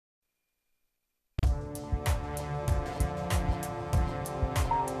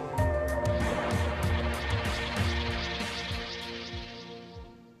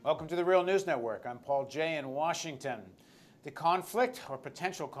Welcome to the Real News Network. I'm Paul Jay in Washington. The conflict, or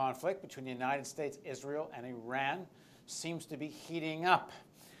potential conflict, between the United States, Israel, and Iran seems to be heating up.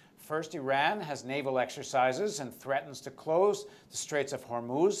 First, Iran has naval exercises and threatens to close the Straits of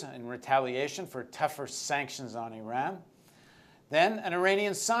Hormuz in retaliation for tougher sanctions on Iran. Then, an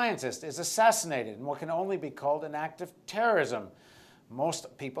Iranian scientist is assassinated in what can only be called an act of terrorism.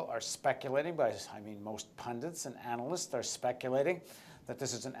 Most people are speculating, most pundits and analysts are speculating that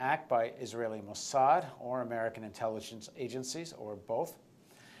this is an act by Israeli Mossad or American intelligence agencies, or both.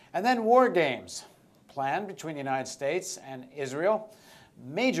 And then war games planned between the United States and Israel.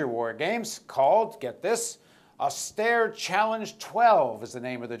 Major war games called, get this, Austere Challenge 12 is the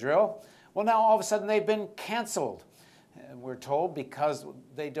name of the drill. Well, now all of a sudden they've been canceled, we're told, because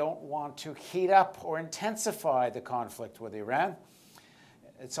they don't want to heat up or intensify the conflict with Iran.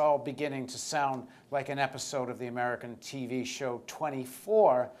 It's all beginning to sound like an episode of the American TV show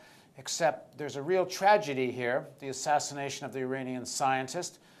 24, except there's a real tragedy here, the assassination of the Iranian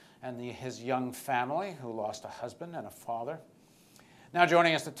scientist and his young family, who lost a husband and a father. Now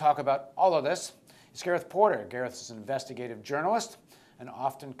joining us to talk about all of this is Gareth Porter. Gareth is an investigative journalist and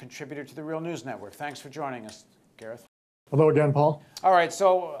often contributor to the Real News Network. Thanks for joining us, Gareth. Hello again, Paul. All right,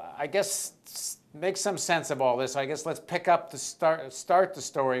 so I guess make some sense of all this. I guess let's pick up start the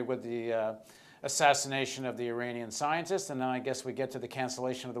story with the assassination of the Iranian scientist, and then I guess we get to the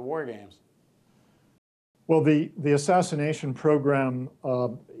cancellation of the war games. Well, the assassination program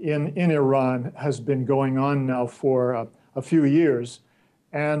in Iran has been going on now for a few years,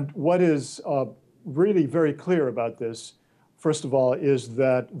 and what is really very clear about this, first of all, is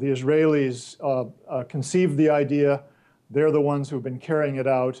that the Israelis conceived the idea. They're the ones who've been carrying it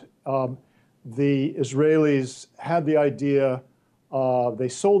out. The Israelis had the idea, they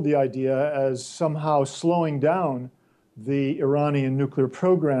sold the idea as somehow slowing down the Iranian nuclear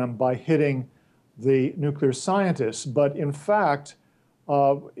program by hitting the nuclear scientists. But in fact,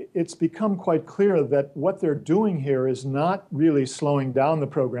 it's become quite clear that what they're doing here is not really slowing down the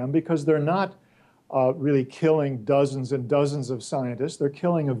program, because they're not really killing dozens and dozens of scientists. They're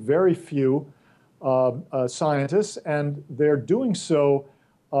killing a very few scientists, and they're doing so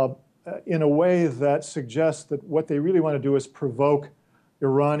in a way that suggests that what they really want to do is provoke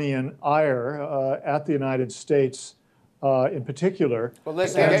Iranian ire at the United States in particular. Well,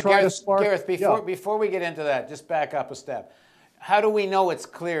 listen, Gareth, before we get into that, just back up a step. How do we know it's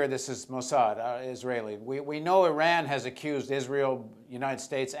clear this is Mossad, Israeli? We know Iran has accused Israel, United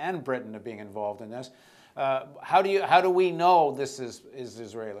States, and Britain of being involved in this. How do we know this is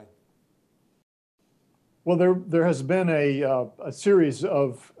Israeli? Well, there has been a series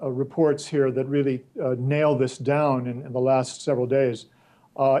of reports here that really nail this down in the last several days.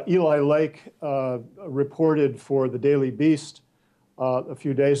 Eli Lake reported for the Daily Beast a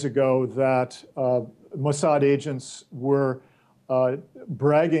few days ago that Mossad agents were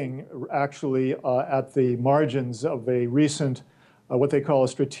bragging, actually, at the margins of a recent, what they call a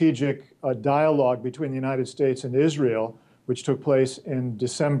strategic dialogue between the United States and Israel, which took place in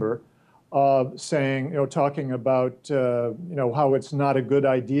December. Saying, talking about, how it's not a good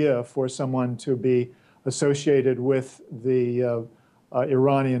idea for someone to be associated with the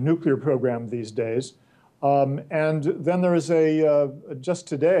Iranian nuclear program these days. And then there is just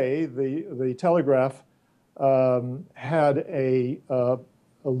today, the Telegraph had a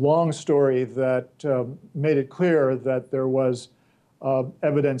long story that made it clear that there was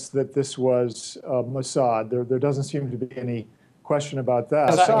evidence that this was Mossad. There doesn't seem to be any question about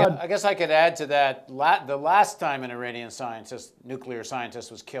that. I guess I could add to that. The last time an Iranian nuclear scientist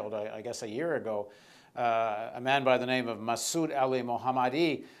was killed, I guess a year ago, a man by the name of Masoud Ali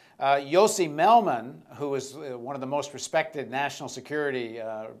Mohammadi, Yossi Melman, who is one of the most respected national security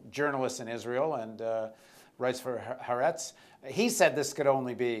journalists in Israel and writes for Haaretz, he said this could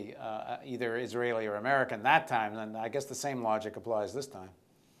only be either Israeli or American that time, and I guess the same logic applies this time.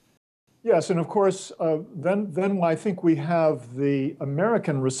 Yes, and of course, then I think we have the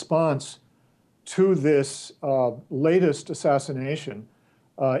American response to this latest assassination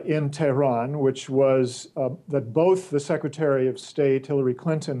in Tehran, which was that both the Secretary of State, Hillary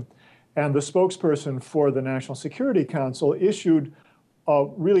Clinton, and the spokesperson for the National Security Council issued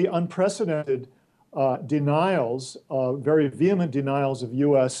really unprecedented denials, very vehement denials of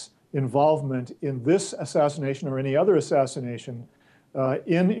U.S. involvement in this assassination or any other assassination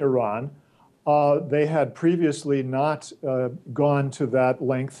in Iran. They had previously not gone to that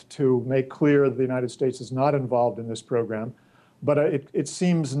length to make clear the United States is not involved in this program. But it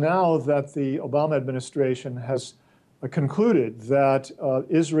seems now that the Obama administration has concluded that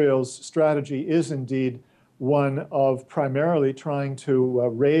Israel's strategy is indeed one of primarily trying to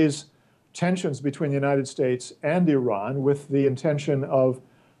raise tensions between the United States and Iran with the intention of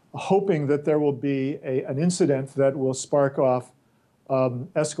hoping that there will be an incident that will spark off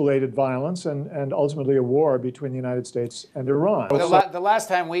escalated violence and ultimately a war between the United States and Iran. The last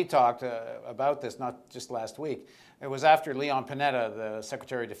time we talked about this, not just last week, it was after Leon Panetta, the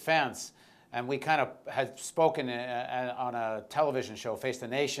Secretary of Defense, and we kind of had spoken on a television show, Face the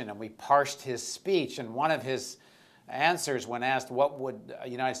Nation, and we parsed his speech. And one of his answers when asked what would the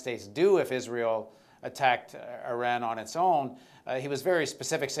United States do if Israel attacked Iran on its own, he was very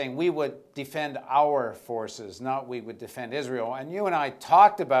specific, saying we would defend our forces, not we would defend Israel. And you and I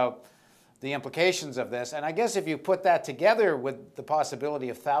talked about the implications of this. And I guess if you put that together with the possibility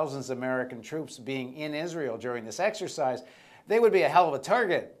of thousands of American troops being in Israel during this exercise, they would be a hell of a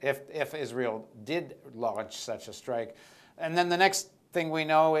target if Israel did launch such a strike. And then the next thing we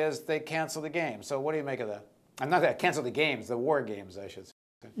know is they cancel the game. So what do you make of that? I'm not that cancel the games, the war games, I should say.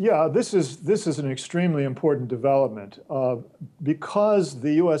 Yeah, this is an extremely important development because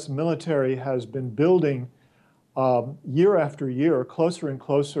the U.S. military has been building year after year closer and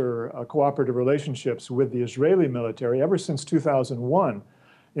closer cooperative relationships with the Israeli military ever since 2001.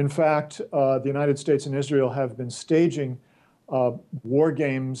 In fact, the United States and Israel have been staging war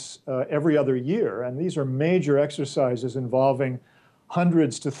games every other year, and these are major exercises involving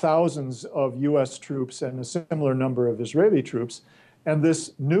hundreds to thousands of U.S. troops and a similar number of Israeli troops. And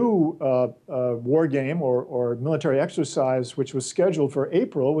this new war game or military exercise, which was scheduled for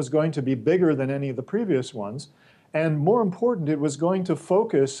April, was going to be bigger than any of the previous ones. And more important, it was going to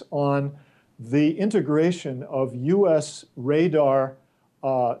focus on the integration of U.S. radar,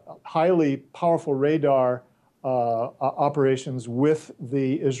 highly powerful radar operations with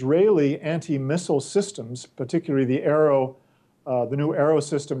the Israeli anti-missile systems, particularly the new Arrow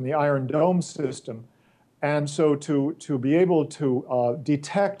system and the Iron Dome system. And so to be able to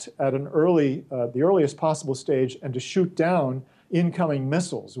detect at the earliest possible stage and to shoot down incoming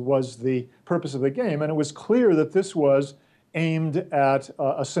missiles was the purpose of the game. And it was clear that this was aimed at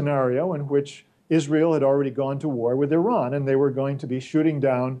a scenario in which Israel had already gone to war with Iran, and they were going to be shooting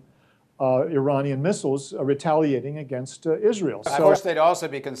down Iranian missiles, retaliating against Israel. Of course, they'd also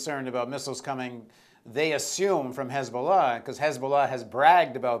be concerned about missiles coming, they assume, from Hezbollah, because Hezbollah has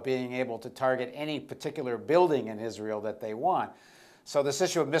bragged about being able to target any particular building in Israel that they want. So this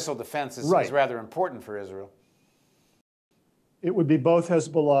issue of missile defense is rather important for Israel. It would be both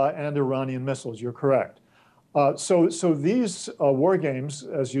Hezbollah and Iranian missiles, you're correct. So these war games,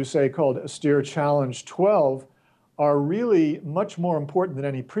 as you say, called Austere Challenge 12, are really much more important than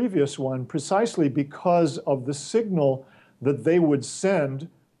any previous one, precisely because of the signal that they would send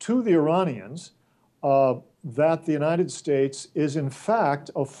to the Iranians that the United States is in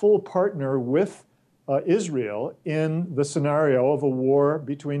fact a full partner with Israel in the scenario of a war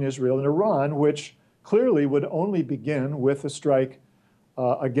between Israel and Iran, which clearly would only begin with a strike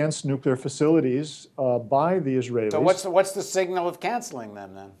against nuclear facilities by the Israelis. So what's the signal of canceling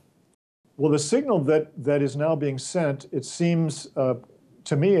them then? Well, the signal that is now being sent, it seems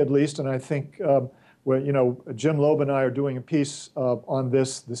to me at least, and I think well, you know, Jim Loeb and I are doing a piece on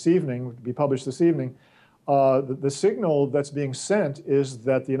this evening, to be published this evening. The signal that's being sent is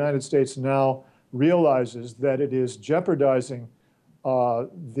that the United States now realizes that it is jeopardizing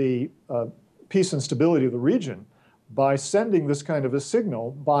the peace and stability of the region by sending this kind of a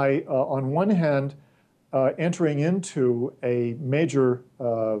signal, by, on one hand, entering into a major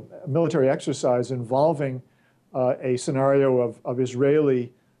military exercise involving a scenario of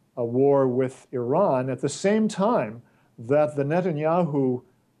Israeli war with Iran, at the same time that the Netanyahu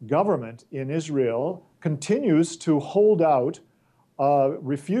government in Israel continues to hold out,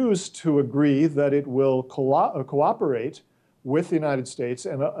 refuse to agree that it will cooperate with the United States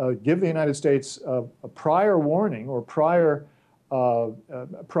and give the United States a prior warning or prior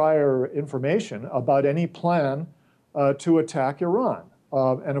information about any plan to attack Iran.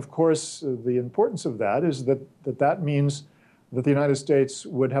 And of course, the importance of that is that means that the United States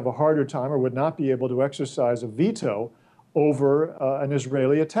would have a harder time or would not be able to exercise a veto over an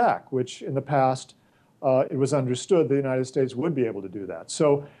Israeli attack, which in the past it was understood the United States would be able to do that.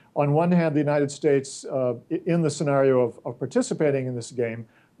 So on one hand, the United States, in the scenario of participating in this game,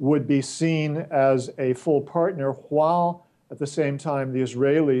 would be seen as a full partner, while at the same time the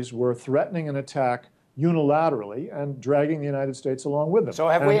Israelis were threatening an attack unilaterally and dragging the United States along with them. So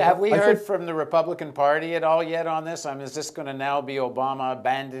have we heard from the Republican Party at all yet on this? I mean, is this going to now be Obama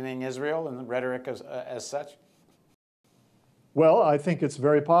abandoning Israel and the rhetoric as such? Well, I think it's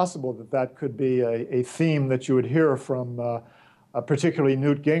very possible that could be a theme that you would hear from particularly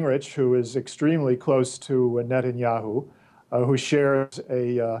Newt Gingrich, who is extremely close to Netanyahu, who shares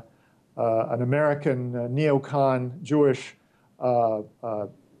an American neocon Jewish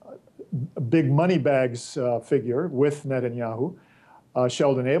big money bags figure with Netanyahu,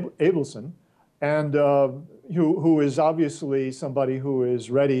 Sheldon Adelson, and who is obviously somebody who is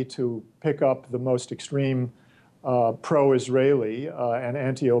ready to pick up the most extreme pro-Israeli and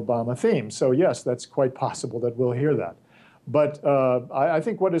anti-Obama themes. So yes, that's quite possible that we'll hear that. But I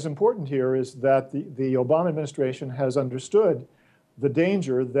think what is important here is that the Obama administration has understood the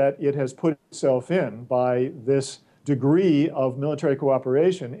danger that it has put itself in by this degree of military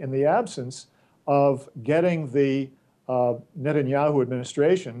cooperation in the absence of getting the Netanyahu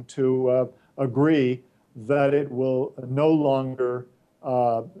administration to agree that it will no longer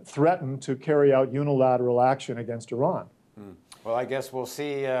threaten to carry out unilateral action against Iran. Well, I guess we'll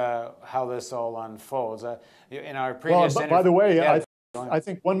see how this all unfolds. In our previous interview, by the way, yeah, I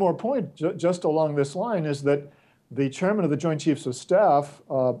think one more point just along this line is that the chairman of the Joint Chiefs of Staff,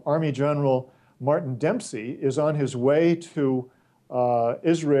 Army General Martin Dempsey, is on his way to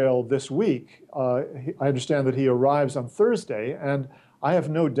Israel this week. I understand that he arrives on Thursday, and I have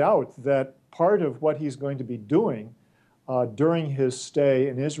no doubt that part of what he's going to be doing during his stay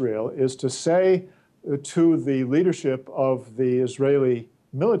in Israel is to say to the leadership of the Israeli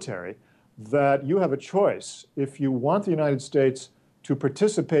military that you have a choice. If you want the United States to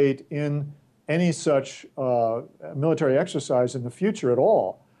participate in any such military exercise in the future at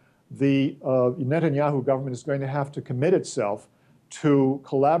all, the Netanyahu government is going to have to commit itself to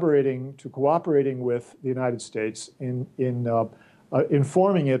cooperating with the United States in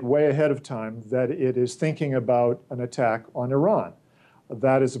informing it way ahead of time that it is thinking about an attack on Iran.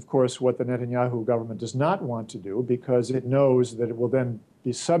 That is, of course, what the Netanyahu government does not want to do, because it knows that it will then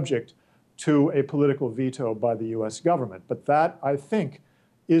be subject to a political veto by the US government. But that, I think,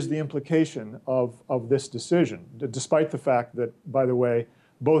 is the implication of this decision, despite the fact that, by the way,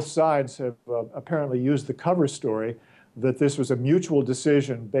 both sides have apparently used the cover story that this was a mutual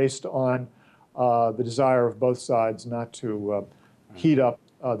decision based on the desire of both sides not to heat up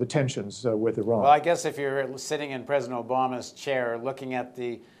the tensions with Iran. Well, I guess if you're sitting in President Obama's chair, looking at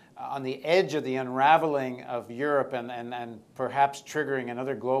on the edge of the unraveling of Europe and perhaps triggering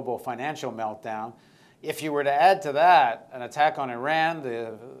another global financial meltdown, if you were to add to that an attack on Iran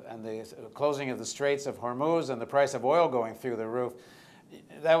and the closing of the Straits of Hormuz and the price of oil going through the roof,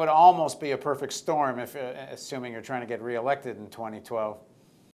 that would almost be a perfect storm, assuming you're trying to get reelected in 2012.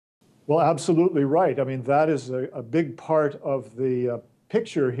 Well, absolutely right. I mean, that is a big part of the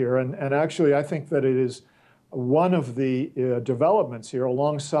picture here. And actually, I think that it is one of the developments here,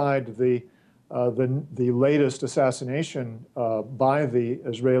 alongside the latest assassination by the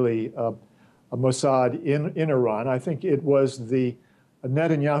Israeli Mossad in Iran. I think it was the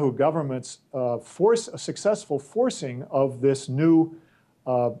Netanyahu government's successful forcing of this new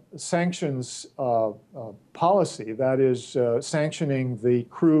sanctions policy, that is sanctioning the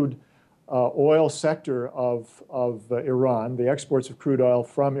crude oil sector of Iran, the exports of crude oil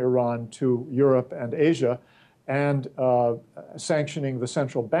from Iran to Europe and Asia, and sanctioning the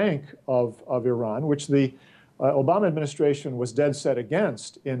central bank of Iran, which the Obama administration was dead set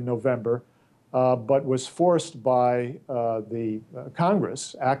against in November, but was forced by the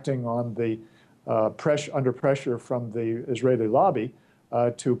Congress, acting on the under pressure from the Israeli lobby,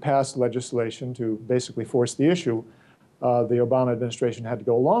 to pass legislation to basically force the issue. The Obama administration had to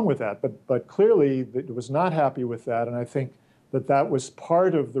go along with that, but clearly it was not happy with that, and I think that was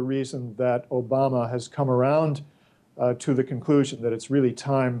part of the reason that Obama has come around to the conclusion that it's really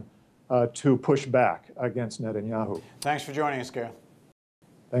time to push back against Netanyahu. Thanks for joining us, Gareth.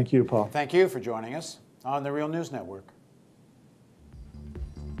 Thank you, Paul. Thank you for joining us on the Real News Network.